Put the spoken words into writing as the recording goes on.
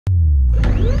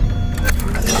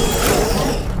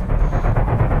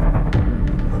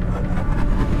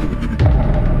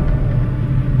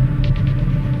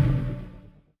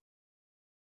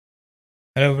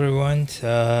Hello everyone,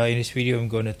 in this video I'm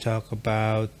going to talk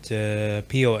about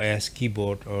POS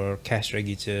keyboard or cash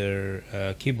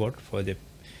register keyboard for the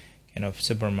kind of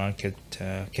supermarket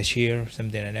cashier,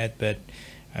 something like that, but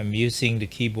I'm using the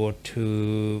keyboard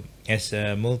as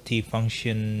a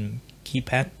multi-function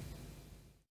keypad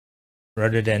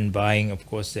rather than buying, of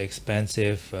course, the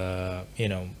expensive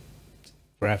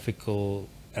graphical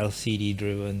LCD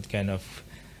driven kind of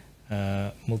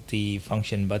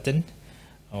multi-function button,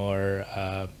 or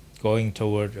going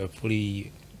toward a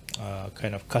fully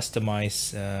kind of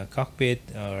customized cockpit,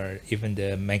 or even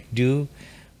the MCDU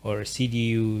or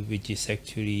CDU, which is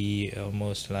actually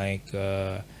almost like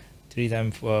 10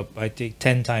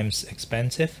 times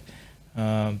expensive,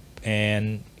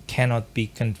 and cannot be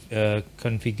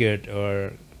configured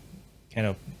or kind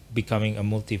of becoming a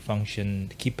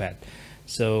multi-function keypad.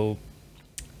 So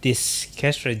this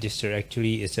cash register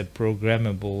actually is a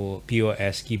programmable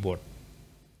POS keyboard.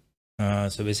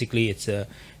 So basically it's there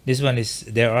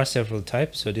are several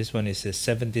types. So this one is a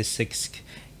 76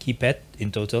 keypad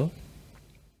in total,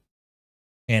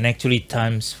 and actually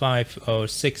times 5 or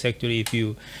 6 actually, if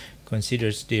you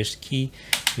consider this key,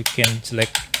 you can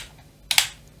select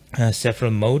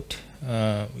several mode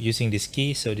using this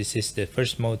key. So this is the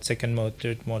first mode, second mode,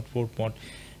 third mode, fourth mode.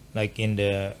 Like in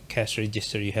the cash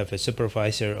register you have a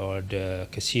supervisor or the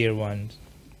cashier one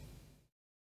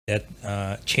that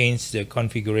change the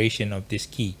configuration of this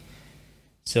key.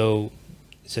 So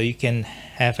you can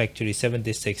have actually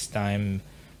 76 times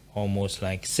almost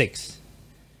like 6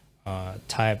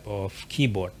 type of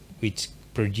keyboard, which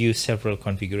produce several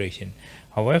configuration.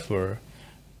 However,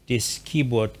 this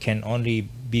keyboard can only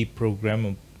be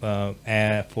programmed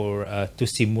to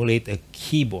simulate a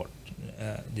keyboard.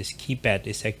 This keypad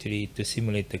is actually to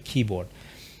simulate the keyboard.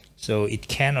 So it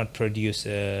cannot produce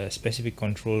specific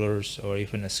controllers or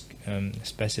even a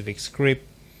specific script,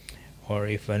 or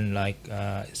even like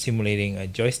simulating a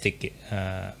joystick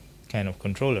kind of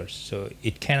controllers. So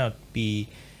it cannot be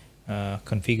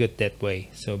configured that way.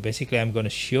 So basically I'm going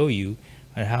to show you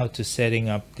on how to setting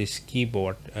up this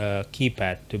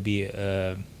keypad to be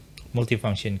a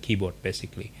multifunction keyboard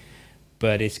basically.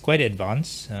 But it's quite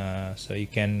advanced. So you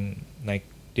can, like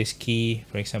this key,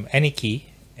 for example, any key,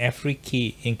 every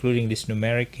key, including this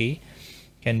numeric key,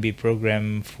 can be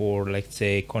programmed for, let's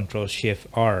say,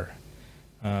 Control-Shift-R,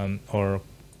 or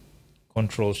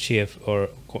Control-Shift or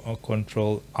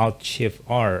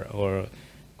Control-Alt-Shift-R, or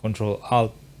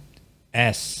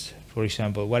Control-Alt-S, for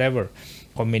example. Whatever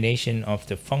combination of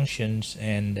the functions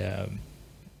and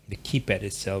the keypad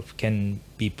itself can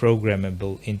be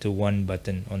programmable into one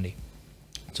button only.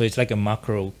 So it's like a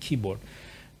macro keyboard,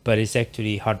 but it's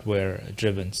actually hardware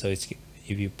driven. So it's,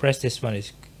 if you press this one,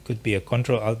 it could be a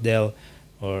Control-Alt-Del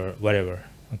or whatever.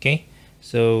 Okay.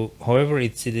 So however,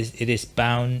 it is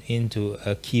bound into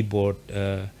a keyboard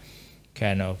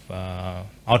kind of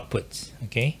outputs.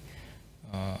 Okay.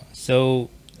 So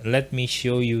let me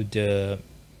show you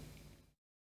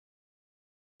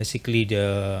basically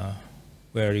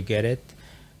where you get it.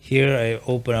 Here I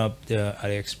open up the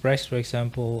AliExpress, for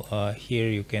example. Here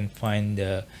you can find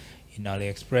in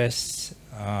AliExpress,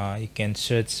 you can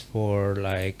search for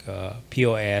like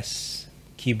POS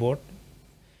keyboard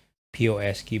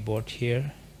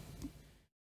here,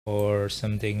 or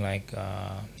something like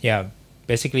yeah,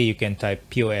 basically you can type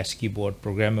POS keyboard,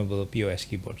 programmable POS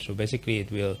keyboard. So basically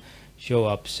it will show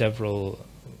up several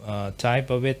type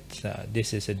of it.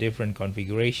 This is a different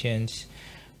configurations.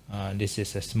 This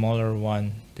is a smaller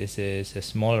one, this is a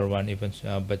smaller one, even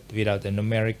but without a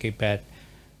numeric keypad,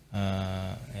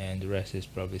 and the rest is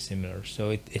probably similar.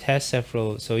 So it has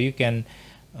several, so you can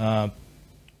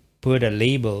put a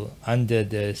label under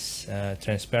this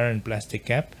transparent plastic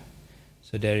cap.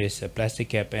 So there is a plastic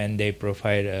cap, and they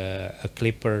provide a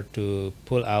clipper to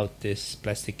pull out this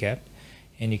plastic cap,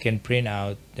 and you can print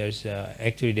out. There's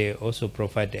actually they also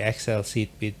provide the Excel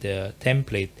sheet with the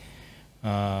template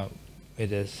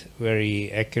with a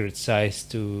very accurate size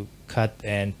to cut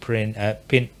and print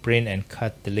and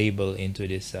cut the label into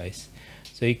this size.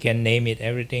 So you can name it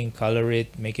everything, color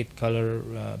it, make it color,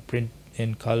 print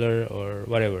in color or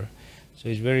whatever. So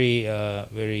it's very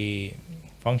very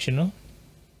functional.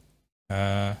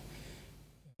 I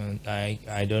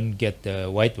don't get the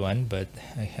white one, but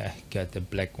I got the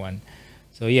black one.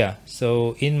 So yeah,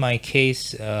 so in my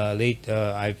case,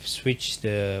 I've switched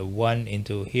the 1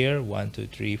 into here, 1 2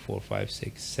 3 4 5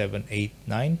 6 7 8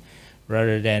 9,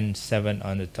 rather than 7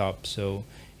 on the top. So,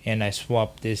 and I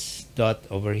swap this dot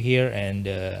over here, and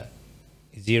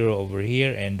 0 over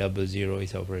here, and 00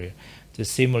 is over here, to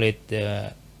simulate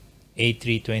the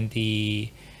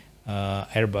A320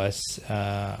 Airbus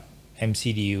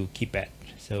MCDU keypad.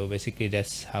 So basically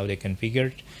that's how they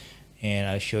configured, and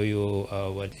I'll show you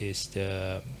what is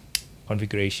the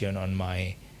configuration on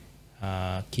my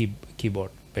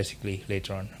keyboard basically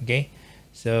later on. Okay,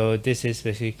 so this is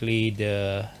basically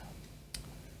the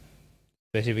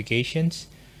specifications.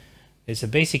 It's a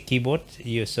basic keyboard,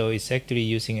 so it's actually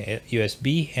using a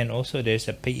USB, and also there's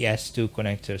a PS2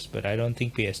 connectors, but I don't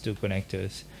think PS2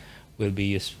 connectors will be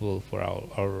useful for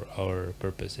our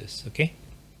purposes. Okay,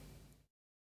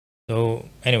 so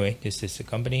anyway, this is a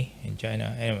company in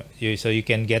China. Anyway, so you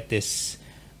can get this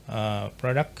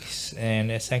products,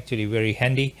 and it's actually very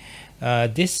handy.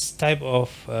 This type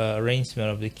of arrangement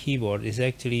of the keyboard is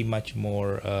actually much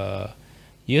more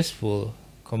useful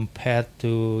compared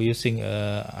to using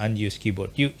unused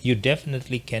keyboard. You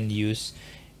definitely can use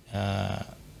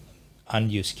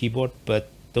unused keyboard, but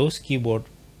those keyboard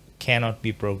cannot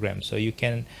be programmed. So you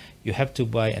have to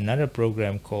buy another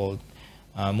program called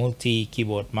multi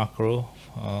keyboard macro,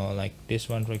 like this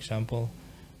one, for example.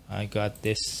 I got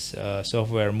this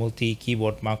software, multi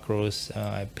keyboard macros.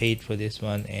 I paid for this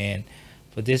one, and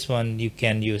for this one you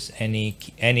can use any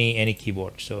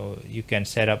keyboard. So you can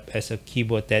set up as a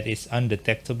keyboard that is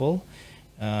undetectable.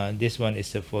 This one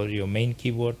is for your main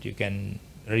keyboard. You can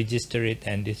register it,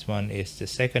 and this one is the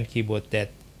second keyboard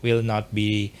that will not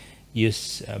be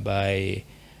used by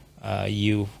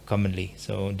you commonly.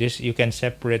 So this, you can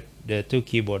separate the two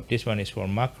keyboard. This one is for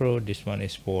macro, this one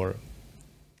is for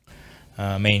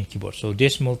main keyboard. So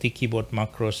this multi keyboard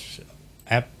macros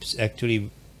apps actually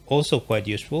also quite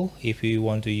useful if you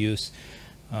want to use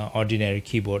ordinary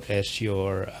keyboard as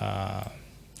your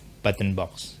button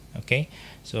box. Okay,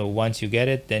 so once you get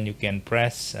it, then you can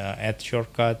press add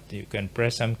shortcut, you can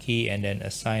press some key and then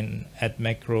assign add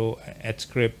macro, add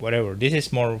script, whatever. This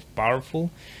is more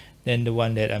powerful than the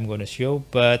one that I'm going to show,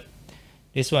 but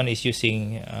this one is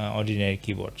using ordinary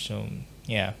keyboard, so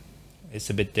yeah, it's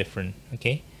a bit different.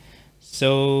 Okay,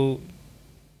 so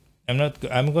I'm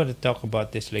going to talk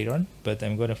about this later on, but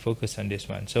I'm going to focus on this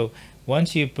one. So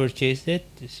once you purchase it,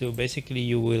 so basically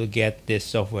you will get this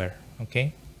software.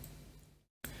 Okay,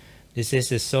 this is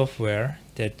the software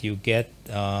that you get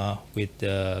with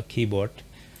the keyboard.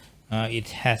 It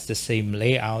has the same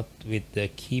layout with the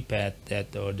keypad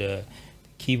or the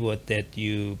keyboard that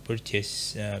you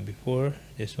purchased before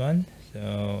this one.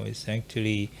 So it's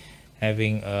actually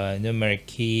having a numeric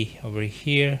key over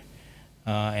here,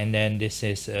 and then this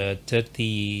is a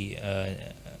 30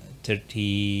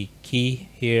 key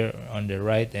here on the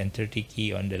right and 30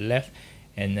 key on the left,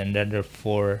 and another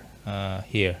 4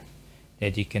 here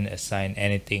that you can assign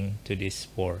anything to this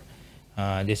 4.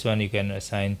 This one you can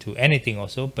assign to anything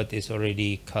also, but it's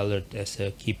already colored as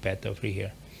a keypad over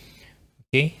here.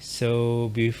 Okay, so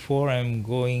before I'm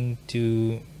going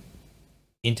into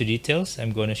details,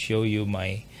 I'm going to show you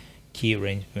my key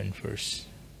arrangement first.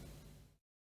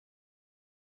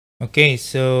 Okay,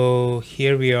 so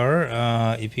here we are.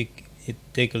 If you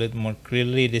take a little more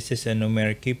clearly, this is a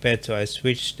numeric keypad, so I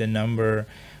switched the number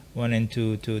 1 and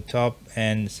 2 to top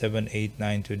and 7, 8,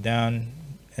 9 to down,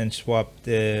 and swap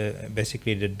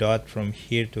basically the dot from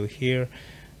here to here,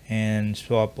 and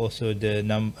swap also the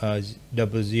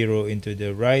 00 into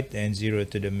the right and 0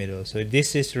 to the middle. So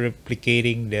this is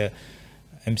replicating the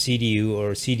MCDU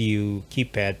or CDU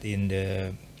keypad in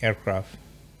the aircraft.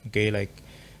 Okay, like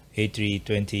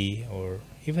A320 or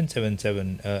even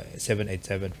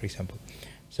 787, for example.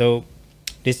 So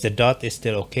the dot is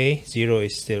still okay, 0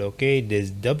 is still okay.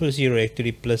 This 00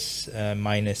 actually plus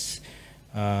minus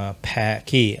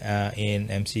key in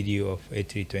MCDU of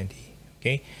A320.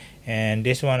 Okay, and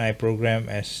this one I program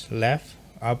as left,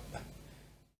 up,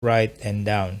 right, and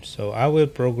down. So I will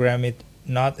program it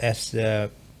not as the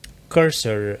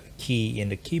cursor key in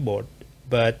the keyboard,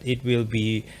 but it will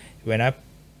be, when I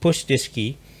push this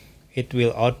key, it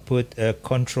will output a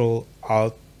Control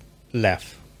Alt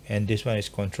left, and this one is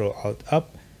Control Alt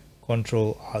up,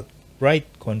 Control Alt right,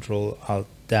 Control Alt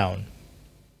down.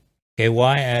 Okay,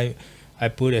 why I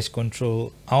put as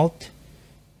Control Alt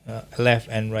left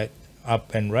and right,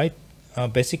 up and right?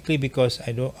 Basically because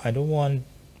I don't want,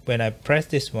 when I press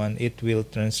this one, it will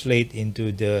translate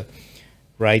into the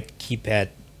right keypad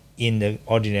in the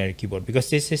ordinary keyboard, because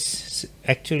this is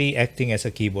actually acting as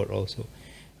a keyboard also.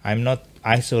 I'm not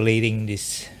isolating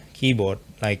this keyboard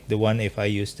like the one if I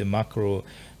use the macro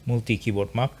multi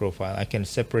keyboard macro file. I can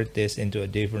separate this into a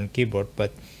different keyboard,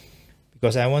 but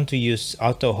because I want to use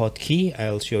AutoHotKey,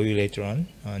 I'll show you later on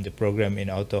the program in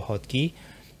AutoHotKey,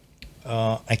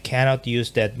 I cannot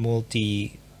use that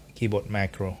multi keyboard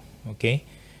macro. Okay,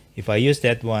 if I use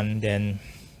that one, then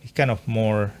it's kind of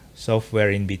more software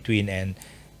in between and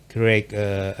create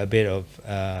a bit of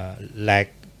lag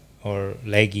or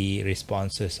laggy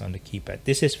responses on the keypad.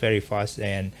 This is very fast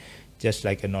and just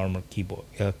like a normal keyboard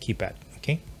keypad.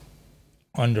 Okay,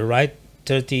 on the right,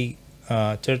 30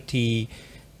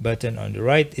 button on the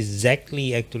right is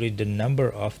exactly actually the number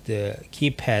of the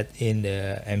keypad in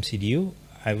the MCDU.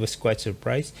 I was quite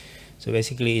surprised. So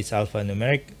basically it's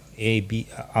alphanumeric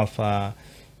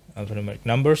alphanumeric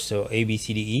numbers, so A, B,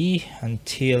 C, D, E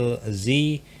until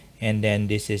Z, and then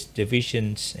this is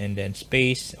divisions, and then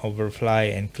space, overfly,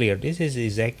 and clear. This is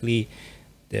exactly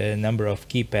the number of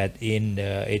keypad in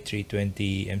the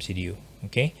A320 MCDU.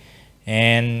 Okay,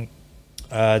 and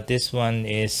this one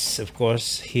is, of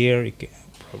course, here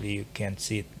you can't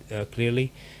see it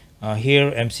clearly.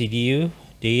 Here MCDU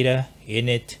data,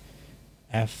 init,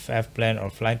 F plan or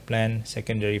flight plan,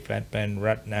 secondary flight plan,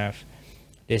 RAT nav.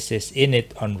 This is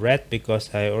init on RAT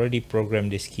because I already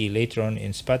programmed this key later on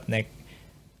in Spad.next.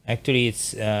 Actually,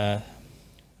 it's I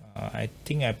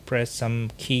think I pressed some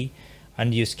key,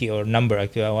 unused key or number.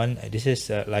 Actually, one. This is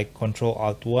like Control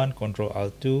Alt 1, Control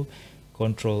Alt 2,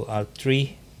 Control Alt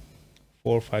 3,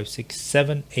 4, 5, 6,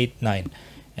 7, 8, 9,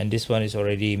 and this one is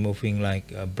already moving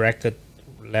like bracket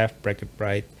left, bracket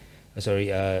right.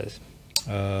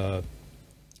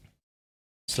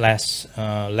 Slash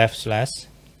left slash,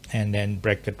 and then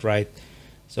bracket right.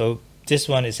 So this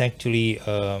one is actually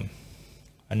a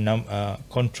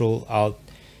Control Alt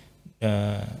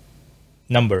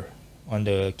number on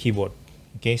the keyboard.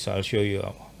 Okay, so I'll show you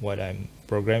what I'm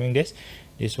programming this.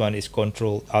 This one is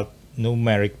Control Alt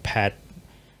numeric pad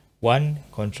 1,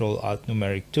 Control Alt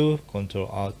numeric 2, Control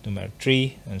Alt numeric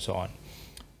 3, and so on.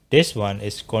 This one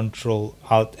is Control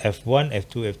Alt F1,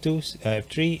 F2, F2,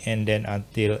 F3, and then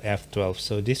until F12.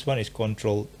 So this one is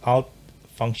Control Alt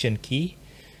function key.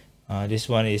 This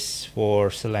one is for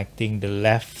selecting the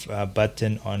left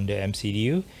button on the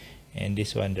MCDU, and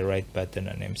this one the right button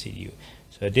on MCDU.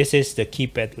 So this is the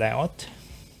keypad layout.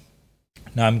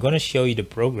 Now I'm going to show you the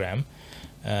program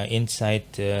inside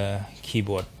the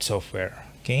keyboard software.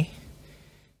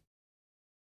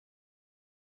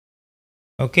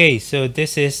 Okay, so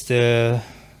this is the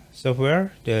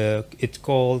software. It's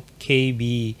called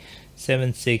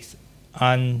KB76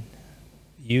 on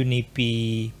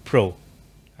Unipi Pro.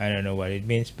 I don't know what it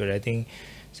means, but I think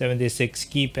 76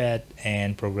 keypad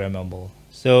and programmable.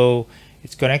 So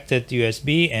it's connected to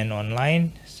USB and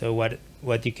online. So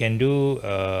what you can do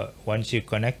once you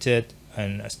connect it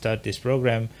and start this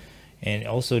program, and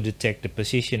also detect the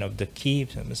position of the key.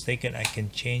 If I'm mistaken, I can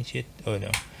change it. Oh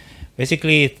no.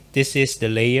 Basically, this is the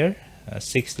layer,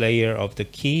 6th layer of the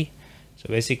key. So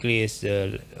basically, it's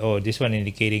this one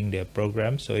indicating the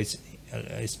program. So it's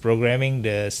programming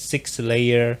the 6th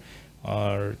layer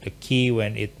or the key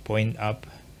when it point up,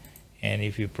 and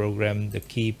if you program the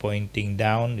key pointing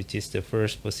down, which is the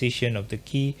first position of the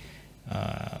key,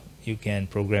 you can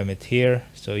program it here.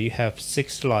 So you have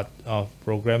 6 slots of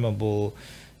programmable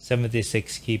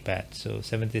 76 keypad. So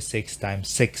 76 times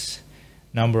 6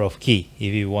 number of key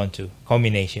if you want to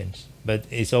combinations, but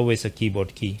it's always a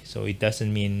keyboard key, so it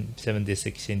doesn't mean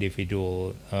 76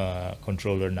 individual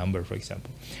controller number, for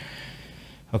example.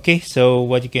 Okay, so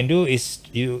what you can do is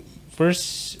you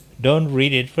first don't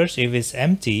read it first. If it's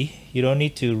empty, you don't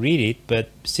need to read it, but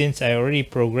since I already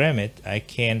programmed it, I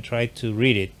can try to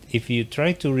read it. If you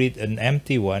try to read an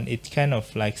empty one, it's kind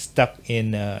of like stuck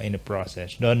in the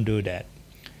process. Don't do that.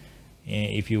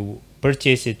 If you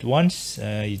purchase it once,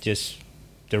 you just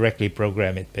directly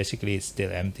program it. Basically, it's still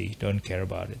empty. Don't care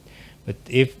about it. But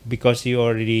because you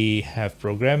already have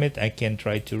programmed it, I can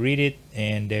try to read it,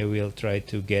 and they will try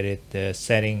to get it the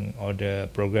setting or the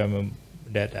program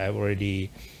that I've already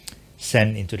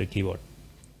sent into the keyboard.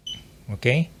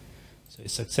 Okay, so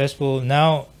it's successful.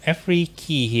 Now every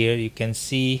key here, you can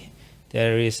see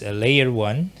there is a layer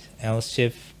 1, L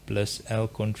shift plus L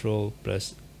control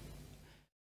plus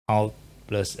Alt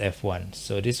plus F1.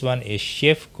 So this one is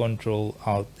shift control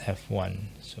Alt F1.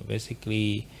 So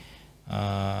basically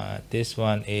this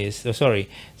one is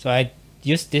so I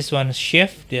used this one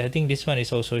shift. I think this one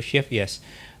is also shift. Yes,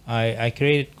 I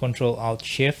created control Alt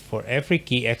shift for every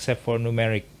key except for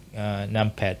numeric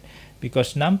numpad,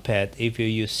 because numpad, if you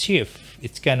use shift,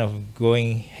 it's kind of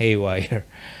going haywire.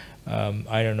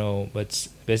 I don't know, but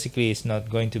basically it's not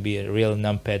going to be a real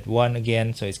numpad 1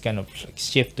 again, so it's kind of like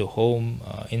shift to home,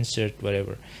 insert,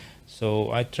 whatever.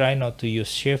 So I try not to use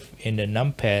shift in the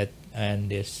numpad and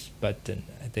this button.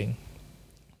 I think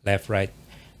left, right,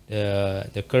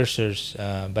 the cursors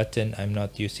button, I'm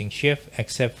not using shift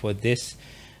except for this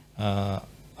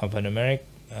alphanumeric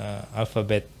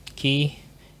alphabet key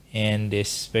and this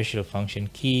special function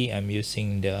key. I'm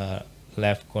using the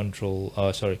left control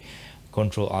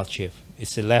Control Alt Shift.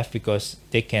 it's a left because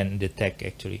they can detect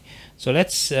actually. So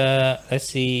let's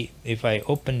see if I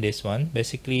open this one.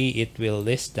 Basically it will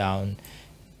list down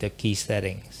the key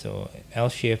setting. So L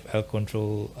shift, L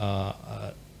control,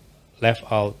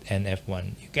 left alt and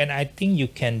F1. I think you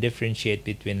can differentiate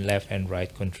between left and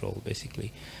right control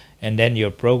basically, and then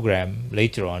your program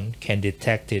later on can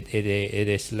detect it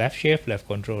is left shift, left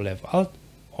control, left alt,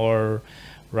 or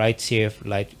right shift,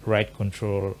 right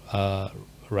control,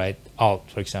 right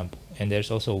alt, for example. And there's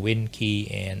also win key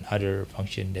and other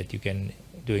function that you can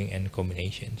doing in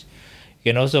combinations.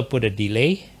 You can also put a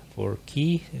delay for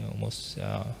key, almost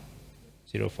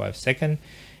 0.5 second,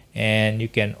 and you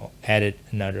can add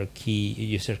another key,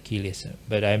 user key list,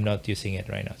 but I'm not using it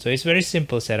right now. So it's very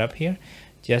simple setup here.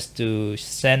 Just to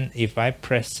send, if I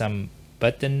press some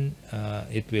button,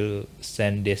 it will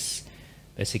send this,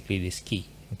 basically this key.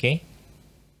 Okay,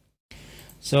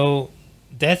 so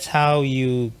that's how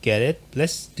you get it.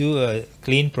 Let's do a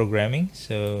clean programming.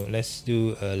 So let's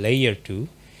do a layer 2.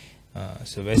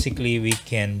 So basically we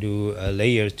can do a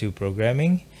layer 2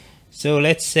 programming. So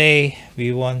let's say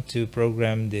we want to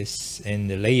program this in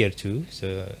the layer 2,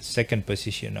 so second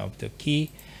position of the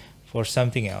key, for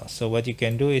something else. So what you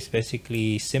can do is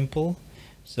basically simple.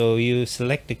 So you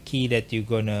select the key that you're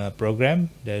gonna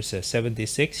program. There's a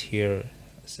 76 here,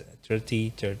 30,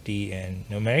 30 and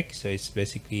numeric. So it's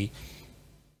basically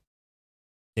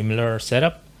similar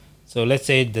setup. So let's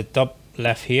say the top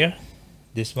left here,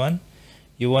 this one,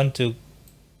 you want to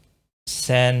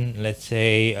send, let's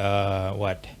say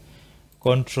what,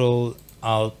 Control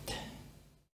Alt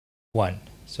 1.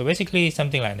 So basically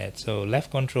something like that. So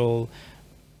left control,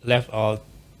 left alt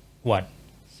 1.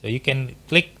 So you can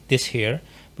click this here,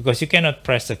 because you cannot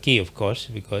press the key, of course,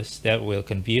 because that will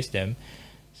confuse them.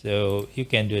 So you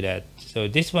can do that. So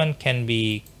this one can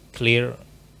be clear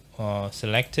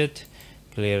selected,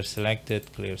 clear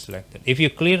selected, clear selected. If you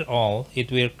clear all,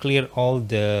 it will clear all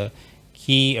the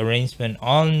key arrangement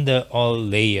on the all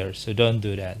layers. So don't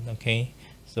do that. Okay,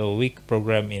 so we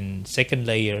program in second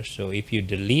layer. So if you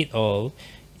delete all,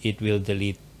 it will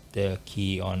delete the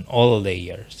key on all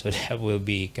layers. So that will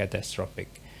be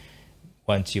catastrophic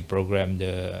once you program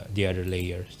the other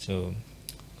layer. So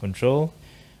Control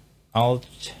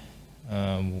Alt,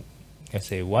 let's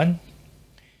say 1,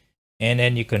 and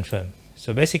then you confirm.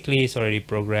 So basically it's already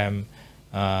programmed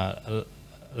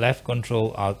left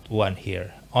control alt 1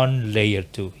 here on layer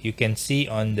 2. You can see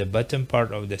on the bottom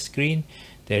part of the screen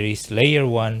there is layer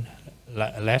 1,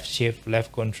 left shift,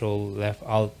 left control, left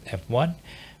alt F1,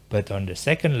 but on the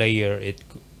second layer it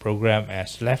programmed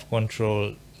as left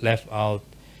control, left alt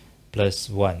plus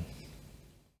 1.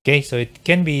 Okay, so it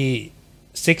can be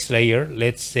 6 layer.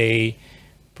 Let's say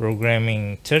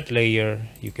programming third layer,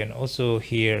 you can also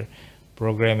here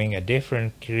programming a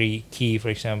different key. For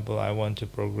example, I want to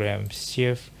program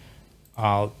shift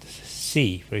alt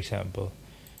C, for example.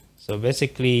 So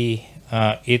basically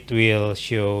it will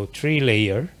show 3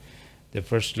 layer. The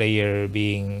first layer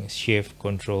being shift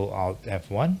control alt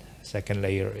F1, second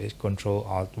layer is control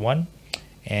alt 1,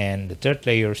 and the third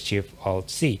layer shift alt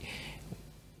C.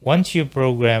 Once you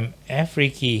program every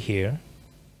key here,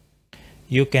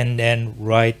 you can then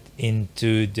write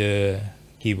into the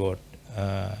keyboard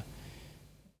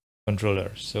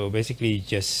controller. So basically you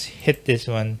just hit this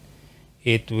one,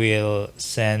 it will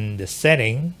send the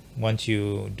setting. Once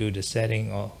you do the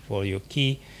setting for your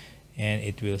key, and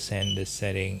it will send the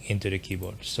setting into the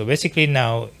keyboard. So basically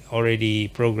now already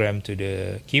programmed to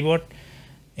the keyboard,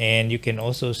 and you can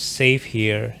also save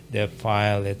here the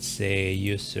file, let's say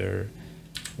user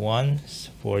 1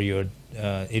 for your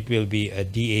it will be a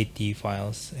DAT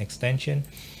files extension,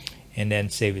 and then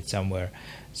save it somewhere.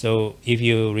 So if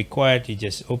you require it, you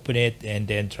just open it and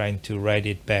then trying to write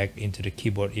it back into the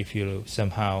keyboard if you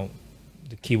somehow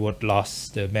the keyboard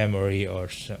lost the memory or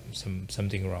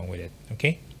something wrong with it.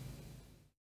 Okay,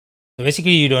 so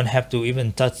basically you don't have to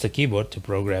even touch the keyboard to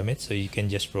program it, so you can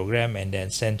just program and then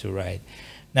send to write.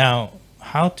 Now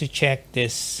how to check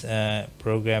this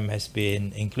program has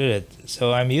been included.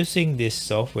 So I'm using this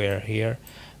software here,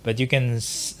 but you can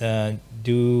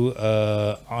do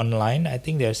online. I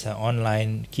think there's an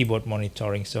online keyboard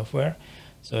monitoring software,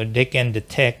 so they can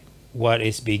detect what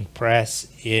is being pressed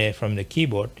from the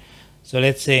keyboard. So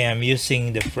let's say I'm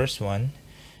using the first one,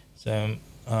 so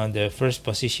the first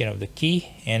position of the key,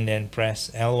 and then press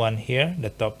L1 here, the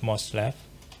topmost left,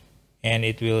 and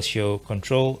it will show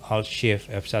Control Alt Shift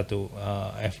F1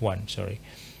 F1, sorry.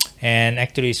 And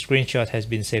actually screenshot has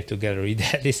been saved to gallery.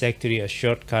 That is actually a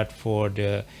shortcut for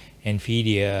the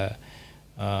NVIDIA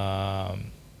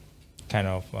kind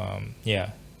of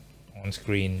on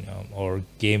screen, or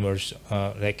gamers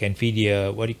like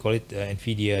NVIDIA, what do you call it,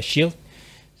 NVIDIA Shield.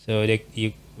 So that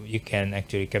you can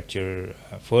actually capture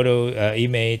photo,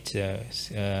 image,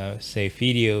 say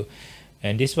video,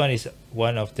 and this one is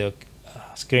one of the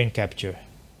screen capture,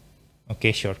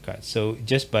 okay, shortcut. So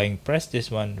just by press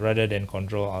this one rather than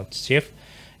Control Alt Shift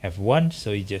F1,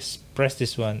 so you just press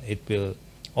this one. It will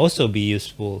also be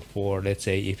useful for, let's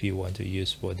say, if you want to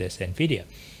use for this NVIDIA,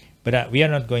 but we are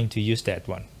not going to use that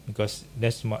one because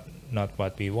that's not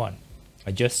what we want.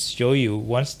 I just show you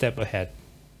one step ahead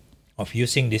of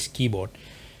using this keyboard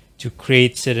to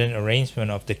create certain arrangement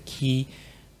of the key,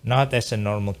 not as a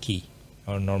normal key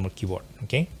or normal keyboard.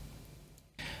 Okay,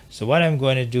 so what I'm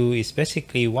going to do is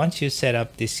basically, once you set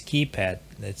up this keypad,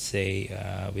 let's say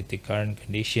with the current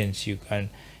conditions, you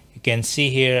can see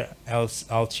here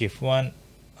Alt Shift 1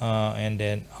 and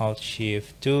then Alt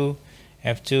Shift 2,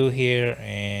 F2 here,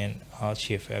 and Alt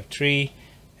Shift F3,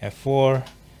 F4,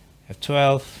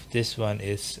 F12. This one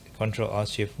is Control Alt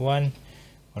Shift 1,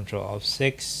 Control Alt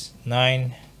 6,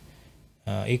 9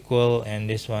 equal, and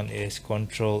this one is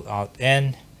Control Alt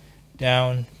N,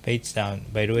 down, page down.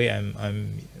 By the way,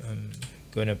 I'm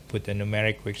gonna put a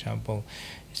numeric, for example.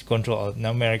 It's Control Alt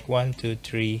numeric 1, 2,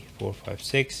 3, 4, 5,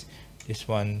 6. This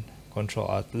one Control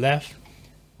Alt left,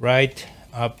 right,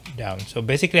 up, down. So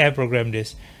basically I programmed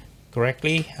this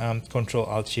correctly. Control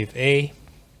Alt Shift A,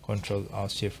 Control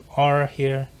Alt Shift R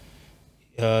here,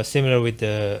 similar with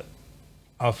the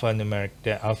alphanumeric,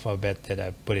 the alphabet that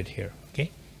I put it here.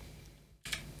 Okay,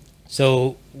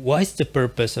 so what is the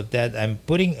purpose of that? I'm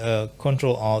putting a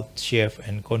Control Alt Shift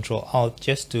and Control Alt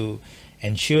just to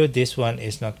ensure this one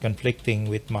is not conflicting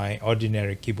with my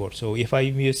ordinary keyboard. So if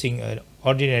I'm using an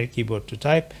ordinary keyboard to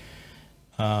type,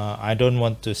 I don't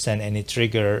want to send any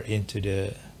trigger into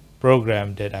the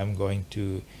program that I'm going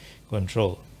to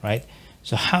control, right?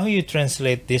 So how you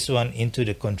translate this one into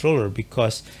the controller,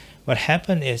 because what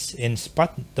happened is in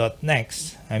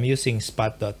Spad.next, I'm using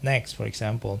Spad.next, for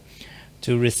example,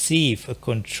 to receive a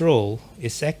control,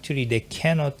 is actually they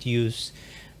cannot use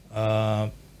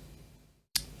what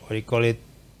do you call it,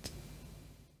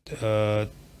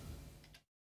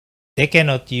 they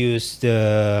cannot use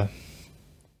the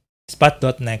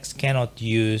Spad.next cannot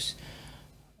use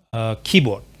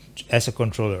keyboard as a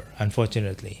controller,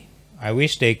 unfortunately. I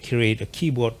wish they create a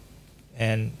keyboard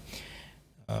and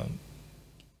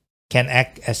can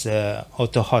act as a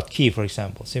AutoHotKey, for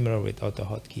example, similar with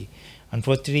AutoHotKey.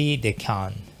 Unfortunately, they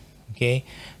can't. Okay,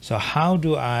 so how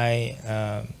do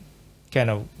I kind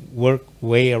of work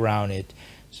way around it?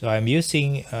 So I'm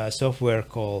using a software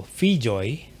called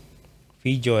VJoy.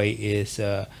 VJoy is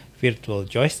a virtual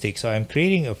joystick. So I'm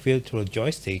creating a virtual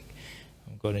joystick.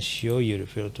 I'm going to show you the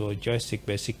virtual joystick.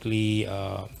 Basically,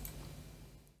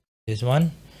 this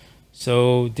one.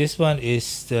 So this one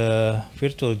is the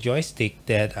virtual joystick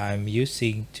that I'm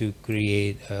using to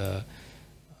create a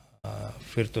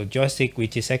virtual joystick,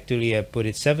 which is actually, I put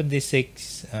it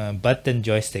 76 button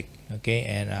joystick. Okay,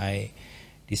 and I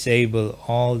disable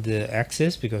all the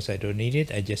access because I don't need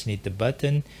it. I just need the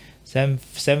button.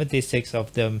 76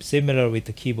 of them, similar with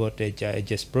the keyboard that I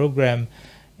just programmed,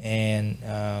 and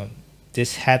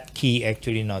this hat key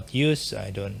actually not used.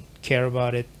 I don't care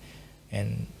about it,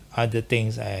 and other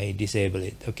things I disable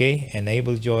it. Okay,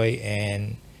 enable Joy,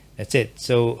 and that's it.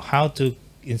 So how to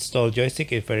install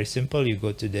joystick is very simple. You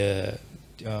go to the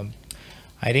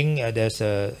I think there's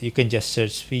a, you can just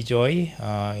search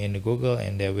VJoy in the Google,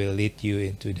 and they will lead you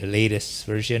into the latest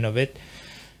version of it,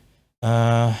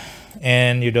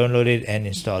 and you download it and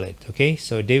install it. Okay,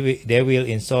 so they will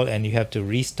install, and you have to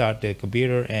restart the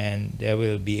computer, and they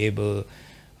will be able,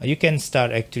 you can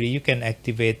start, actually you can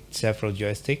activate several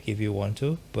joystick if you want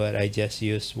to, but I just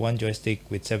use one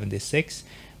joystick with 76,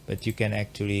 but you can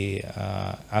actually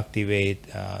activate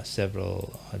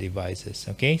several devices.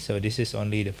 Okay, so this is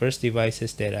only the first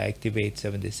devices that I activate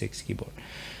 76 keyboard.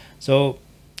 So,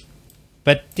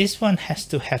 but this one has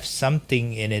to have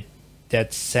something in it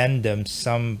that send them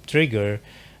some trigger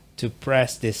to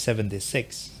press this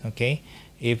 76. Okay,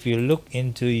 if you look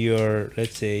into your,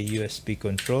 let's say, USB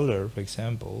controller, for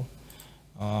example,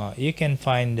 you can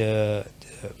find the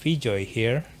VJoy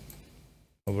here,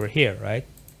 over here, right?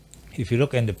 If you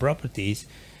look in the properties,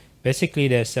 basically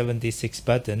there's 76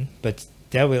 button, but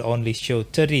that will only show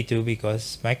 32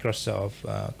 because Microsoft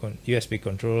USB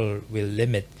controller will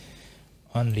limit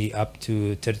only up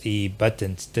to 30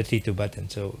 buttons, 32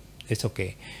 buttons, so it's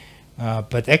okay.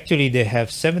 But actually they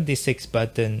have 76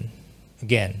 button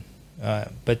again,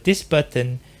 but this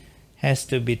button has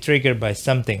to be triggered by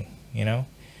something, you know.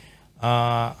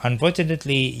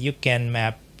 Unfortunately, you can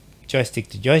map joystick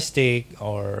to joystick,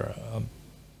 or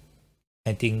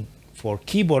I think for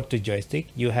keyboard to joystick,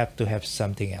 you have to have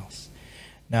something else.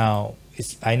 Now,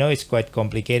 I know it's quite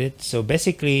complicated. So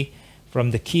basically,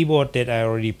 from the keyboard that I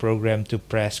already programmed to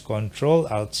press Control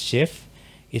Alt Shift,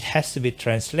 it has to be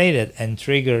translated and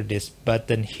trigger this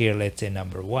button here, let's say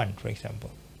number 1, for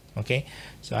example. Okay,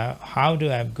 so how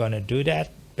do I'm gonna do that?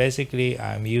 Basically,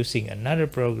 I'm using another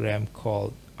program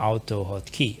called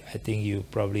AutoHotKey. I think you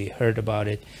probably heard about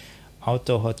it.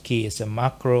 AutoHotKey is a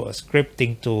macro, a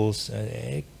scripting tools.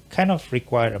 It kind of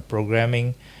require a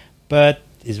programming, but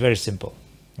it's very simple.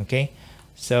 Okay,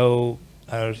 so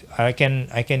I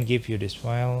can give you this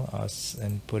file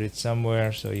and put it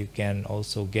somewhere so you can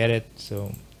also get it.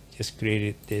 So just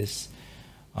created this.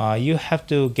 You have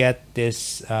to get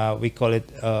this, we call it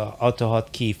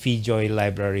AutoHotKey VJoy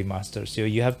library master. So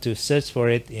you have to search for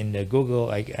it in the Google.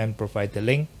 I can provide the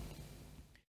link.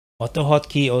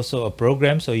 AutoHotKey also a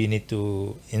program, so you need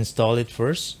to install it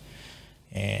first,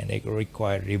 and it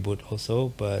require reboot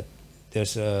also. But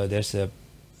there's a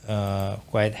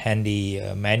quite handy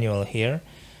manual here.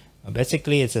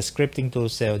 Basically, it's a scripting tool.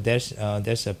 So there's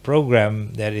a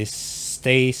program that is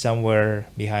stay somewhere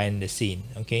behind the scene.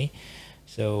 Okay.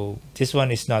 So this one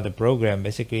is not a program.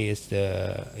 Basically, it's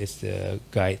the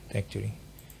guide actually.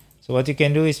 So what you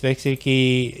can do is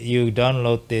basically you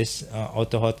download this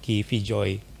AutoHotKey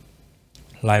VJoy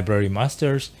library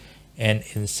masters, and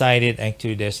inside it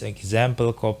actually there's an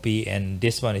example copy, and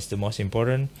this one is the most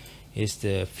important, is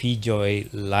the VJoy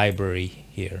library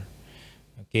here.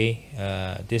 Okay,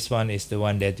 this one is the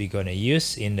one that we're gonna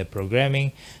use in the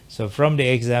programming. So from the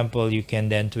example, you can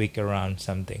then tweak around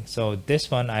something. So this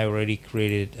one I already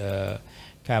created a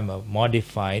kind of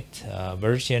modified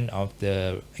version of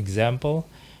the example,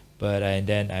 but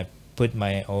then I put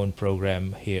my own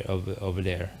program here over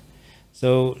there.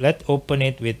 So let's open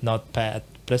it with Notepad++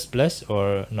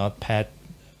 or Notepad,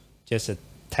 just a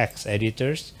text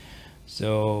editors.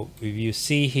 So if you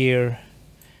see here,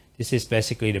 this is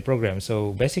basically the program.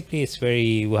 So basically it's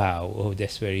very, wow, oh,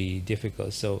 that's very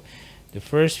difficult. So the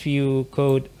first few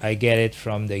code, I get it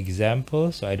from the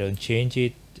example, so I don't change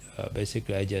it.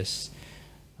 Basically I just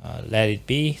let it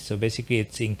be. So basically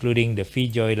it's including the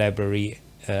VJoy library,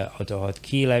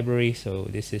 AutoHotKey library. So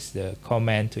this is the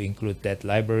command to include that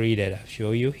library that I show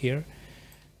you here.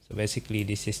 So basically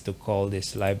this is to call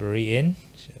this library in.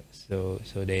 So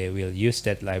they will use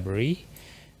that library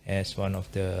as one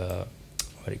of the,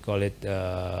 what do you call it,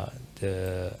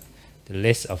 the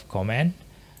list of command.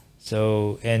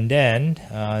 So and then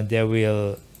they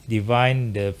will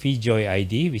define the VJoy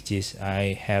ID, which is,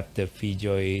 I have the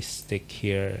VJoy stick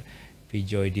here,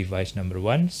 VJoy device number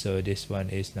 1. So this one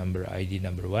is number ID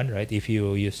number 1, right? If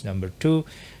you use number 2,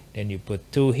 then you put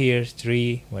 2 here,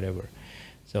 3, whatever.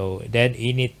 So then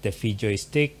init the VJoy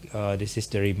stick. This is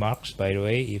the remarks, by the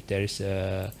way. If there is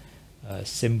a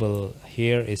symbol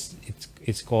here,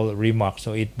 it's called remark,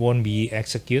 so it won't be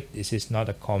execute. This is not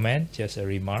a command, just a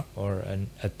remark or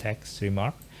a text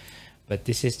remark, but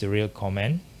this is the real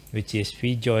command, which is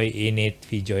VJoy init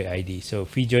VJoy ID. So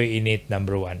VJoy init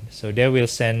number 1. So they will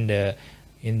send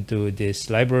into this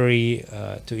library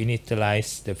to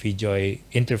initialize the VJoy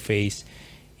interface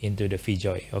into the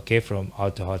VJoy, okay, from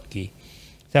AutoHotKey.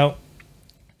 So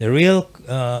the real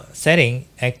setting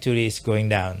actually is going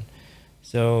down.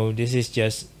 So this is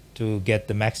just to get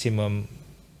the maximum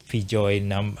VJoy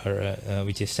number,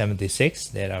 which is 76,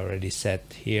 that I already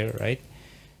set here, right?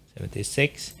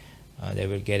 76. They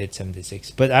will get it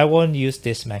 76. But I won't use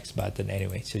this max button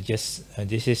anyway. So just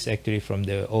this is actually from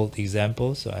the old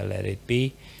example, so I let it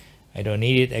be. I don't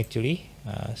need it actually.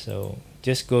 So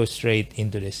just go straight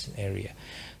into this area.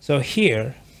 So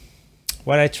here,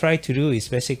 what I try to do is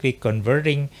basically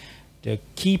converting the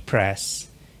key press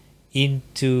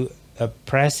into a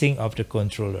pressing of the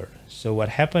controller. So what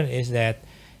happened is that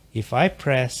if I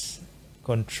press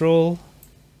Control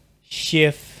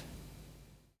Shift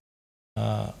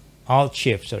Alt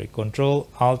Shift, sorry, Control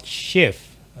Alt Shift.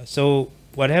 So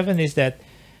what happened is that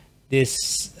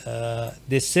this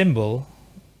this symbol,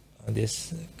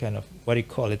 this kind of, what do you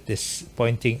call it, this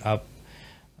pointing up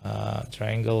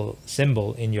triangle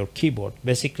symbol in your keyboard,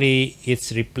 basically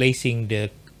it's replacing the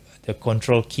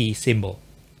control key symbol.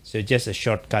 So just a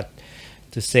shortcut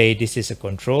to say this is a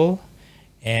control,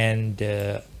 and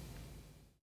the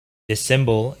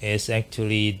symbol is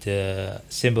actually the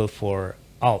symbol for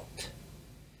Alt,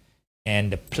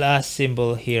 and the plus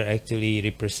symbol here actually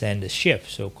represent the shift.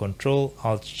 So Control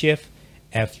Alt Shift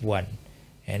F1,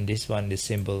 and this one, the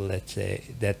symbol, let's say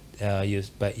that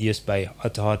used by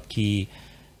AutoHotKey,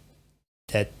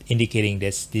 that indicating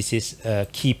this is a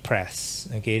key press.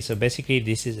 Okay, so basically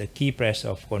this is a key press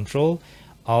of Control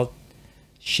Alt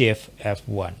Shift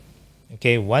F1.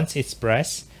 Okay, once it's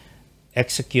pressed,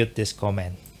 execute this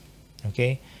command.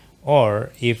 Okay,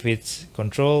 or if it's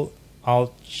Control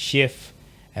Alt Shift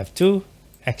F2,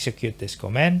 execute this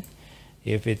command.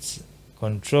 If it's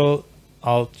Control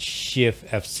Alt Shift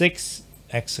F6,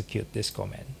 execute this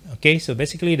command. Okay, so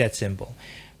basically that's simple.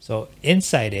 So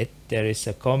inside it, there is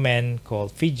a command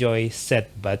called VJoy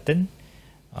set button.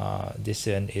 This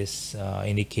one is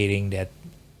indicating that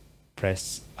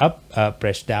press up,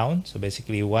 press down. So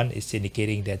basically one is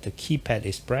indicating that the keypad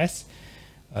is pressed.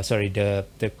 Sorry, the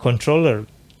controller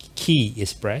key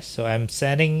is pressed. So I'm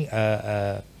setting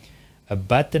a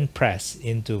button press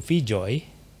into VJoy,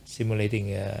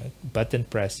 simulating a button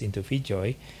press into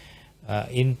VJoy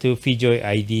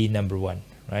ID number 1,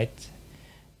 right?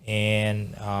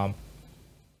 And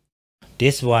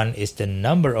this one is the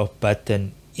number of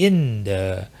button in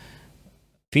the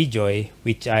VJoy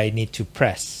which I need to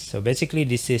press. So basically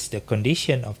this is the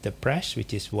condition of the press,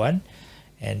 which is 1,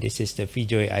 and this is the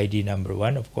VJoy ID number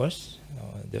 1, of course,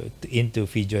 into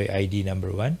VJoy ID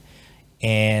number 1,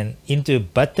 and into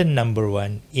button number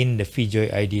 1 in the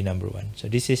VJoy ID number 1. So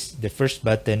this is the first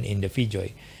button in the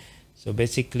VJoy. So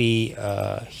basically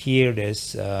here there's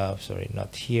sorry,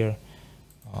 not here.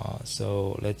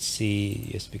 So let's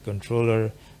see, USB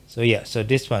controller. So yeah, so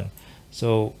this one.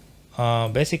 So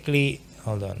basically,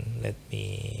 hold on, let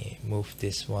me move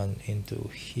this one into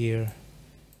here.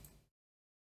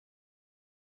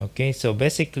 Okay, so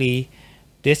basically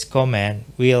this command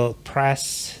will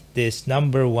press this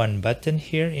number 1 button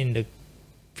here in the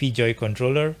VJoy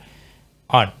controller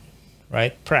on,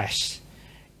 right? Press.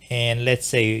 And let's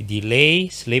say delay,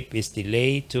 sleep is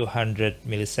delay 200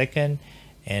 millisecond,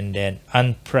 and then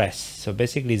unpress. So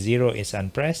basically 0 is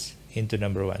unpress into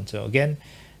number 1. So again,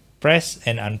 press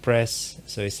and unpress.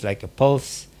 So it's like a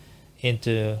pulse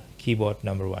into keyboard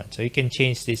number 1. So you can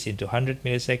change this into 100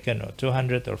 millisecond or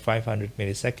 200 or 500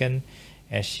 millisecond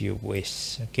as you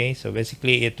wish. Okay, so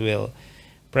basically it will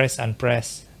press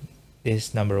unpress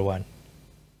this number 1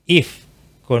 if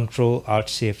Control Alt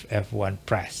Shift F1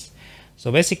 press.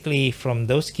 So basically from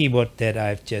those keyboard that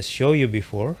I've just showed you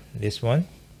before, this one,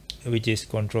 which is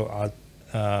Control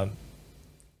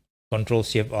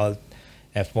Shift Alt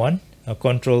F1,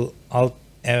 Control Alt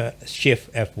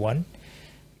Shift F1,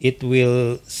 it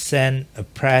will send a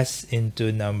press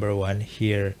into number 1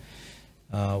 here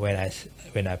when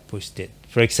I pushed it,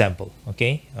 for example.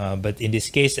 Okay, but in this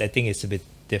case I think it's a bit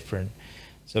different.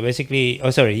 So basically, oh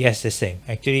sorry, yes, the same.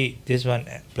 Actually, this one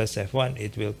plus F1,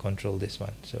 it will control this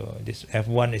one. So this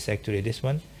F1 is actually this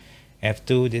one,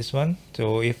 F2 this one.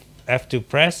 So if F2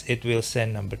 press, it will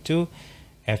send number 2.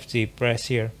 F3 press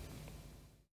here.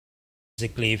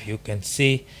 Basically, if you can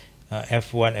see,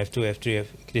 F1, F2, F3,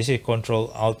 this is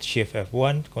Control Alt Shift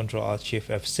F1, Control Alt Shift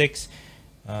F6,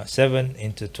 7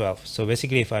 into 12. So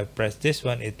basically, if I press this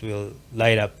one, it will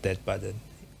light up that button.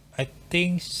 I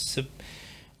think.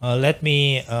 Let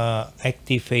me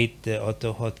activate the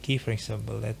AutoHotKey, for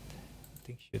example. I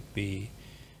think should be.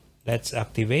 Let's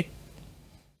activate.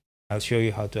 I'll show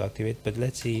you how to activate, but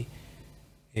let's see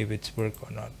if it's work or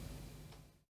not.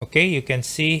 Okay, you can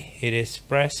see it is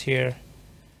pressed here,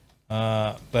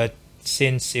 but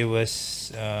since it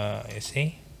was, you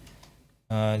see,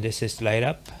 this is light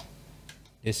up.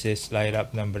 This is light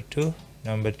up number 2,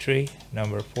 number 3,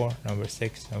 number 4, number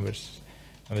 6, number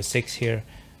 6 here.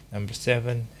 Number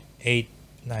 7, 8,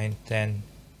 9, 10,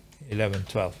 11,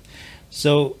 12.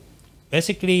 So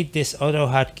basically this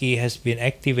AutoHotKey has been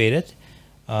activated.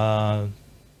 So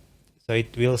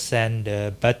it will send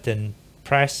the button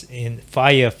press in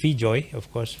via VJoy, of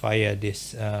course, via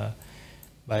this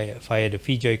via the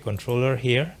VJoy controller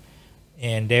here,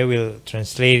 and they will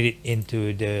translate it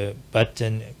into the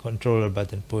button controller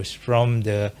button push from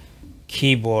the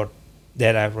keyboard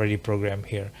that I've already programmed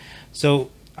here.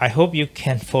 So I hope you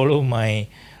can follow my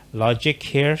logic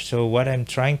here. So what I'm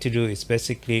trying to do is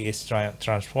basically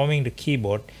transforming the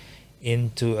keyboard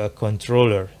into a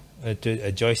controller, to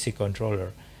a joystick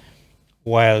controller,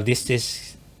 while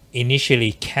this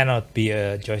initially cannot be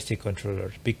a joystick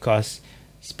controller because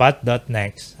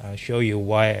Spad.next, I'll show you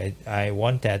why I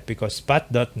want that, because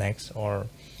Spad.next, or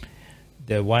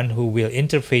the one who will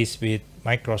interface with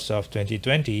Microsoft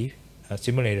 2020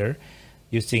 simulator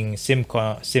using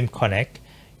SimConnect,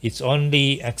 it's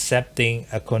only accepting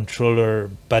a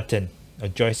controller button, a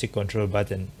joystick control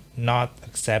button, not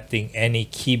accepting any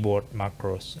keyboard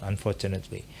macros,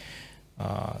 unfortunately.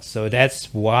 So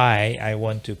that's why I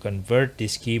want to convert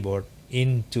this keyboard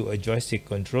into a joystick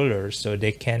controller so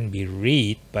they can be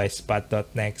read by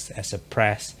Spad.next as a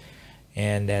press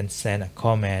and then send a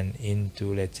command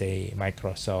into, let's say,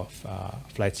 Microsoft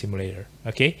Flight Simulator.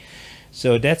 Okay,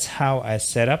 so that's how I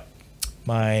set up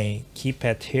my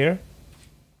keypad here.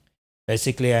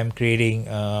 Basically, I'm creating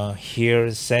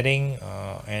here setting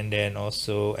and then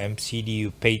also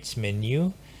MCDU page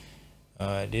menu.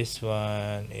 This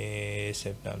one is,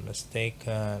 if not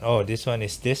mistaken, oh, this one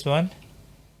is this one,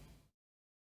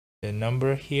 the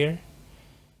number here,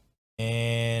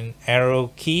 and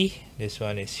arrow key, this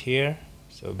one is here.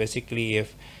 So basically,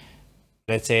 if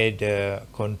let's say the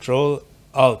Control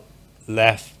Alt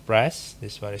left press,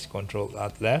 this one is Control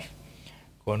Alt left,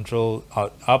 Control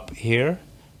Alt up here.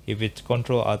 If it's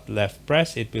Control Alt left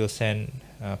press, it will send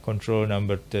control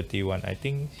number 31. I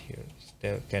think here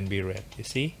still can be read. You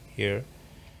see here,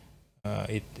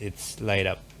 it's light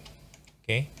up.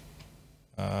 Okay,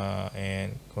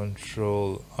 and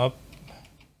Control up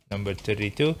number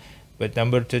 32. But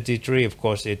number 33, of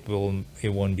course, it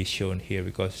won't be shown here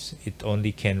because it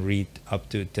only can read up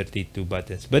to 32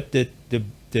 buttons. But the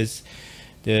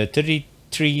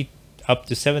 33 up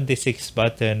to 76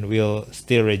 button will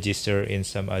still register in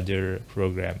some other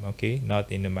program, okay,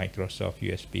 not in the Microsoft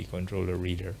USB controller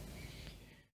reader.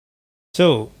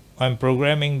 So I'm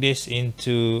programming this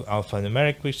into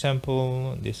alphanumeric, for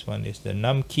example. This one is the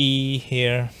num key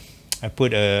here. I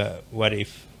put a what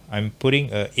if. I'm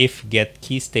putting a if get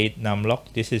key state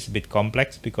numlock. This is a bit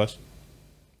complex because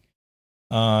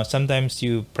sometimes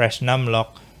you press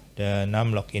numlock, the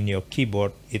numlock in your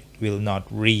keyboard, it will not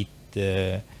read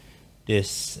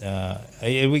this.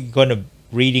 We're gonna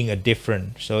reading a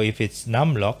different. So if it's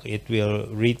numlock, it will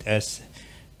read as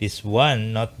this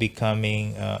one, not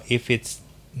becoming. If it's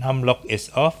numlock is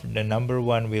off, the number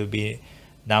one will be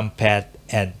numpad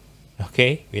n.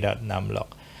 Okay, without numlock.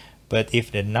 But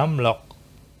if the numlock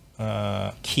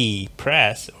key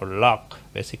press or lock,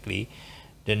 basically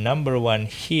the number one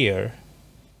here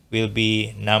will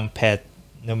be numpad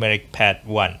numeric pad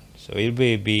 1, so it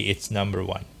will be its number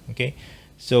one. Okay,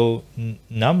 so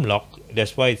numlock,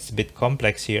 that's why it's a bit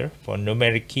complex here. For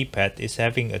numeric keypad is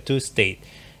having a two state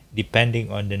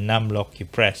depending on the numlock you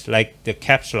press, like the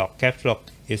caps lock. Caps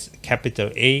lock is capital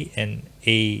A and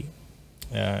A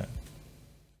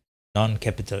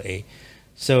non-capital A,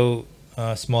 so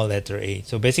small letter A.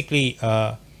 So basically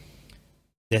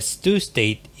there's two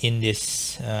state in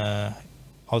this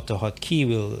AutoHotKey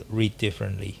will read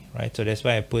differently, right? So that's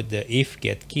why I put the if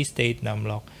get key state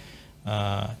numlock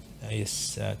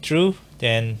is true,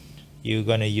 then you're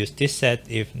gonna use this set.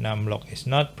 If numlock is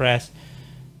not pressed,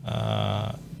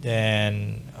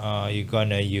 then you're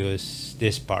gonna use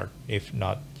this part. If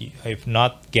not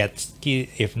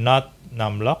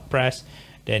numlock press,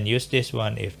 then use this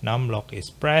one. If numlock is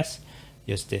pressed,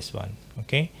 use this one.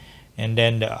 Okay, and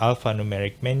then the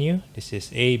alphanumeric menu, this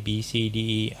is A, B, C, D,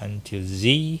 E until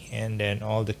Z, and then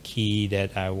all the key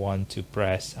that I want to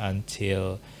press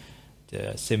until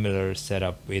the similar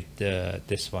setup with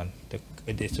this one.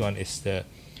 This one is the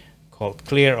called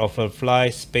clear overfly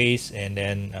space, and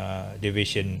then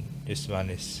division. This one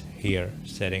is here,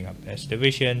 setting up as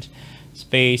division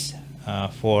space.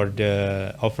 For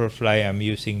the overfly, I'm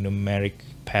using numeric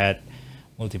pad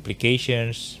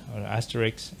multiplications or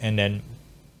asterisks, and then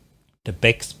the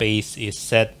backspace is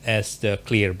set as the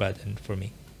clear button for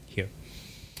me here,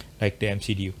 like the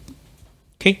MCDU.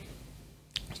 Okay,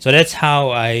 so that's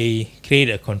how I create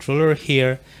a controller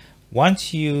here.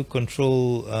 Once you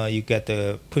control, you get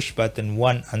the push button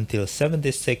 1 until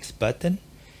 76 button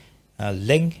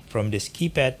length from this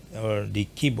keypad or the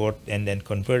keyboard, and then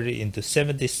convert it into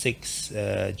 76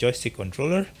 joystick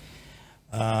controller.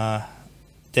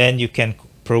 Then you can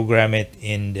program it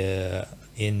in the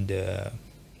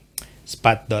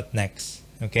Spad.next.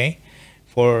 Okay,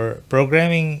 for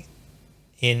programming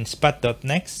in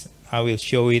Spad.next, I will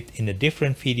show it in a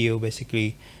different video,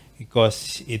 basically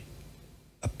because it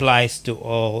applies to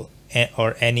all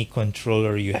or any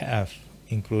controller you have,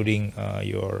 including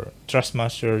your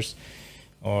Trustmasters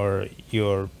or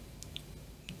your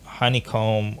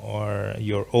Honeycomb or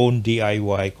your own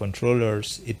DIY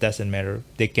controllers. It doesn't matter,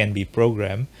 they can be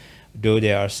programmed, though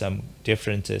there are some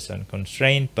differences and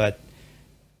constraints. But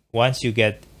once you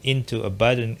get into a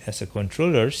button as a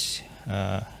controllers,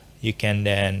 you can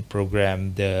then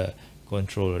program the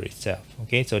controller itself.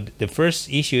 Okay, so the first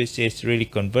issue is really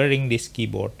converting this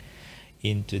keyboard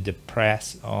into the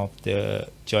press of the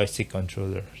joystick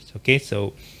controllers. Okay,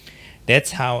 so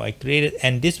that's how I created,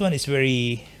 and this one is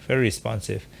very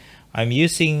responsive. I'm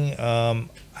using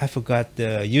I forgot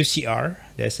the UCR.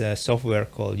 There's a software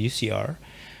called UCR,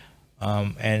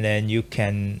 and then you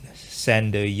can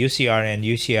send the UCR, and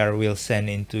UCR will send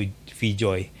into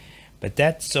VJoy. But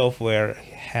that software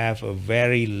have a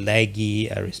very laggy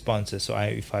responses. So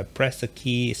if I press the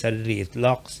key, suddenly it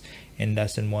locks and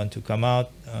doesn't want to come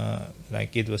out,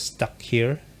 like it was stuck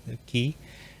here. the key.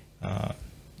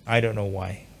 I don't know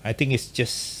why. I think it's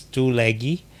just too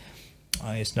laggy.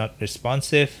 It's not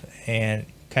responsive and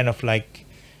kind of like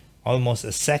almost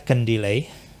a second delay.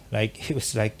 Like it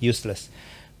was like useless.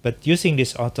 But using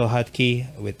this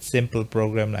AutoHotKey with simple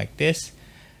program like this,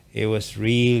 it was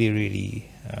really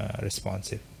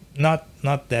responsive. Not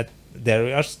that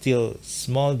there are still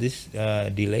small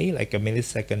delay, like a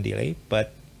millisecond delay,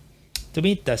 but to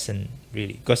me it doesn't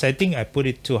really, because I think I put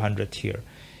it 200 here.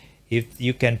 If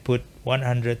you can put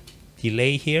 100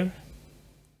 delay here,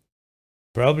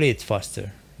 probably it's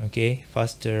faster. Okay,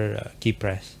 faster key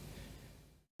press.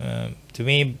 To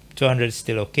me 200 is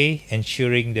still okay,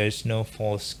 ensuring there's no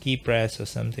false key press or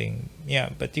something. Yeah,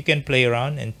 but you can play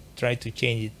around and try to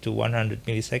change it to 100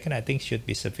 millisecond. I think should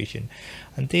be sufficient.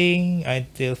 I think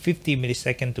until 50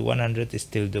 millisecond to 100 is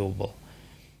still doable,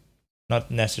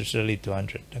 not necessarily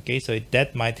 200. Okay, so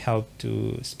that might help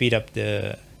to speed up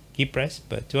the key press,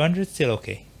 but 200 is still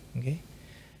okay. Okay,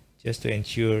 just to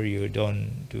ensure you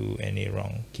don't do any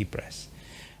wrong key press.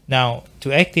 Now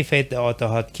to activate the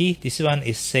AutoHotKey, this one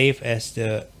is saved as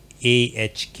the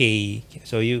AHK.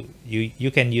 So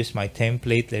you can use my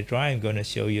template later on. I'm going to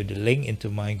show you the link into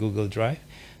my Google Drive,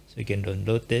 so you can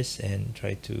download this and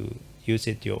try to use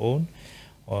it your own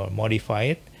or modify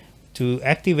it. To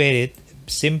activate it,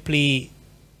 simply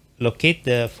locate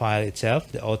the file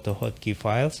itself, the AutoHotKey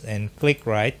files, and click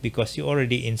right. Because you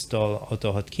already install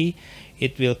AutoHotKey,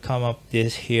 it will come up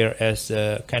this here as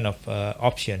a kind of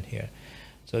option here.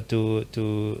 So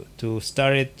to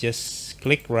start it, just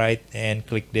click right and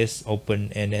click this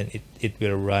open, and then it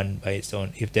will run by its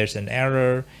own. If there's an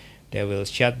error, they will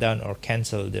shut down or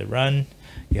cancel the run.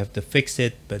 You have to fix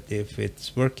it, but if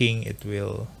it's working, it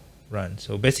will run.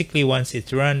 So basically once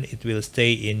it's run, it will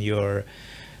stay in your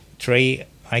tray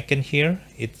icon here.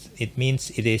 It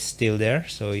means it is still there.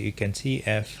 So you can see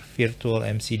virtual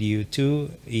MCDU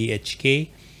 2 EHK.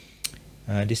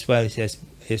 This file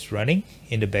is running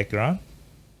in the background.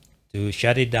 To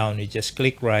shut it down, you just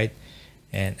click right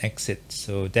and exit.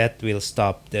 So that will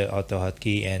stop the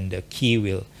AutoHotKey, and the key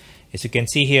will, as you can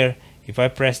see here, if I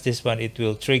press this one, it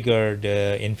will trigger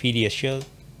the NVIDIA shield.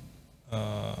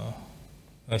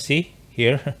 See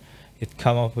here, it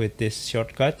come up with this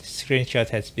shortcut. Screenshot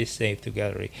has been saved to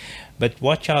gallery. But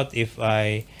watch out if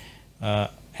I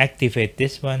activate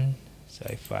this one. So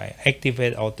if I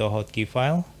activate AutoHotKey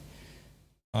file,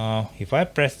 if I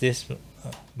press this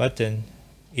button,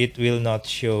 it will not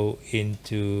show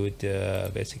into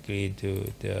the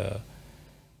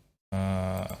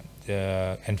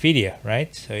NVIDIA,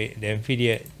 right? So the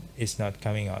NVIDIA is not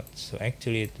coming out. So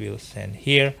actually it will send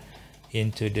here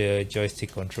into the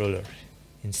joystick controller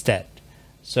instead.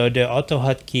 So the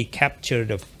AutoHotKey capture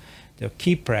the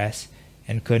key press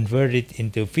and convert it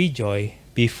into VJoy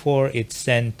before it's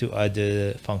sent to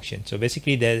other functions. So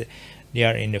basically they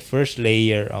are in the first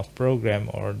layer of program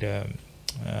or the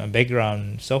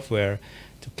background software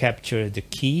to capture the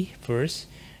key first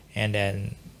and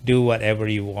then do whatever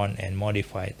you want and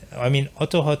modify it. I mean,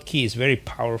 AutoHotKey is very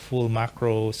powerful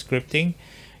macro scripting.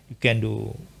 You can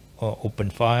do open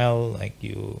file, like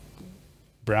you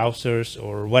browsers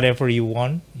or whatever you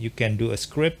want. You can do a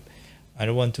script. I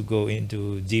don't want to go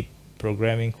into deep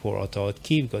programming for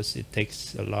AutoHotKey because it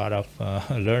takes a lot of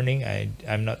learning.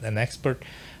 I'm not an expert.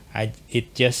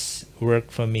 It just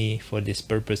worked for me for these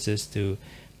purposes, to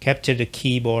capture the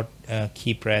keyboard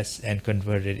key press and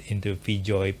convert it into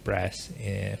VJoy press,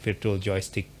 virtual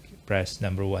joystick press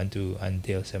number 1 to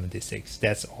until 76.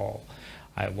 That's all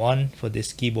I want for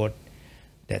this keyboard.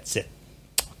 That's it.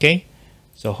 Okay,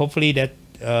 so hopefully that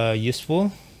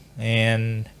useful,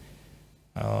 and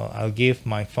I'll give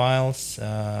my files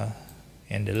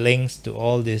and the links to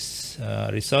all these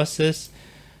resources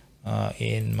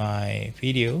in my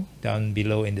video down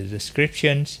below in the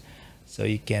descriptions, so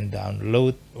you can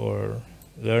download or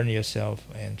learn yourself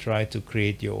and try to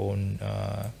create your own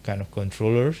kind of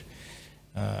controllers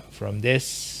from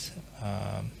this,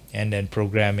 and then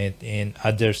program it in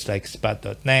others like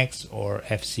Spad.next or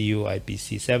FCU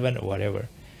IPC7 or whatever.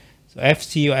 So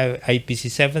FCU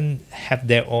IPC7 have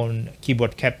their own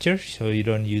keyboard capture, so you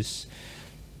don't need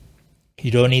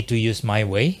to use my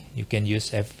way. You can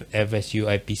use FSU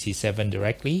IPC7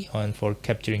 directly for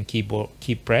capturing keyboard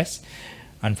key press.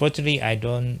 Unfortunately, I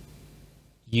don't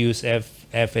use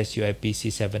FSU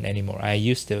IPC7 anymore. I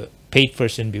used the paid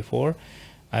version before.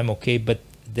 I'm okay, but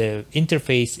the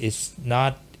interface is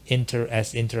not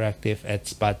as interactive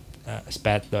as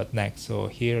Spad.next. So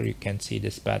here you can see the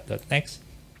Spad.next.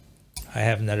 I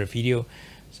have another video.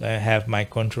 So I have my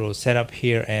control set up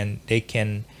here, and they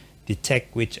can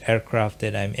detect which aircraft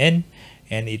that I'm in,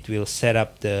 and it will set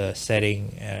up the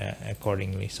setting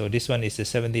accordingly. So this one is the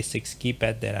 76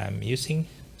 keypad that I'm using.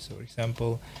 So for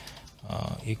example,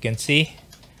 you can see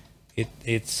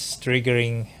it's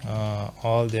triggering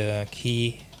all the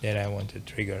key that I want to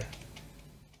trigger.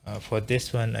 For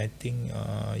this one, I think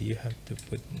you have to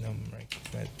put numeric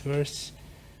first.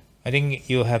 I think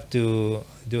you have to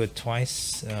do it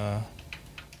twice.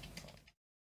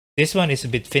 This one is a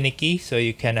bit finicky, so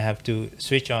you kind of have to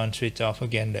switch on, switch off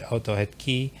again the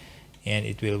AutoHotKey, and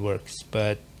it will work.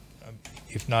 But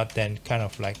if not, then kind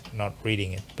of like not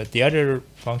reading it. But the other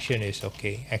function is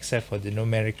okay, except for the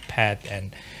numeric pad,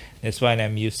 and that's why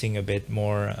I'm using a bit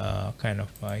more kind of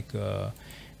like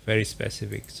very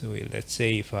specific. So let's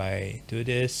say if I do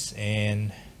this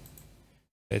and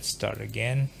let's start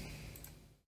again.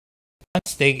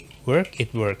 Once they work,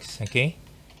 it works. Okay.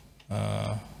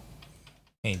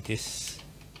 Hey, this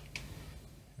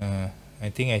I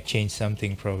think I changed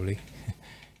something probably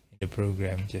in the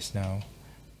program just now,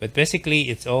 but basically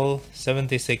it's all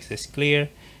 76 is clear.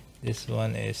 This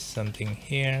one is something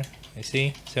here. I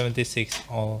see 76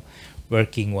 all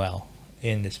working well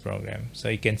in this program. So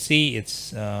you can see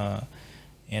it's and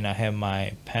I have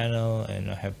my panel and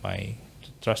I have my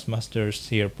Trustmasters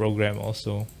here program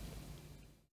also.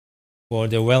 For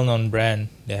the well-known brand,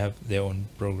 they have their own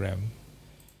program,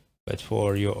 but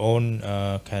for your own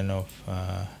kind of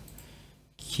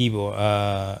keyboard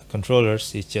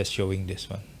controllers, it's just showing this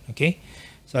one. Okay,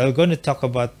 so I'm going to talk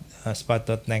about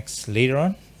Spad.next later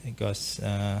on, because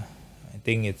I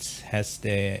think it has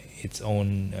its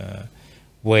own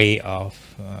way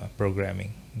of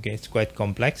programming. Okay, it's quite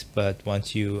complex, but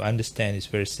once you understand, it's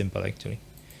very simple actually.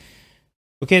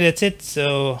 Okay, that's it.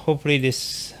 So hopefully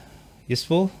this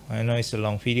useful. I know it's a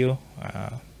long video.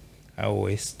 I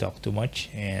always talk too much,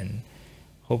 and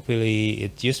hopefully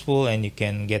it's useful and you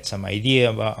can get some idea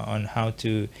about on how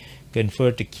to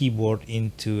convert the keyboard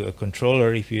into a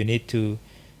controller if you need to.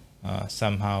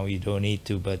 Somehow you don't need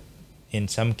to, but in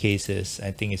some cases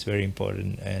I think it's very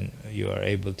important, and you are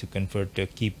able to convert the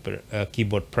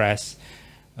keyboard press,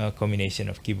 combination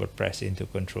of keyboard press into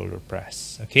controller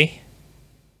press. Okay,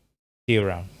 see you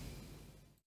around.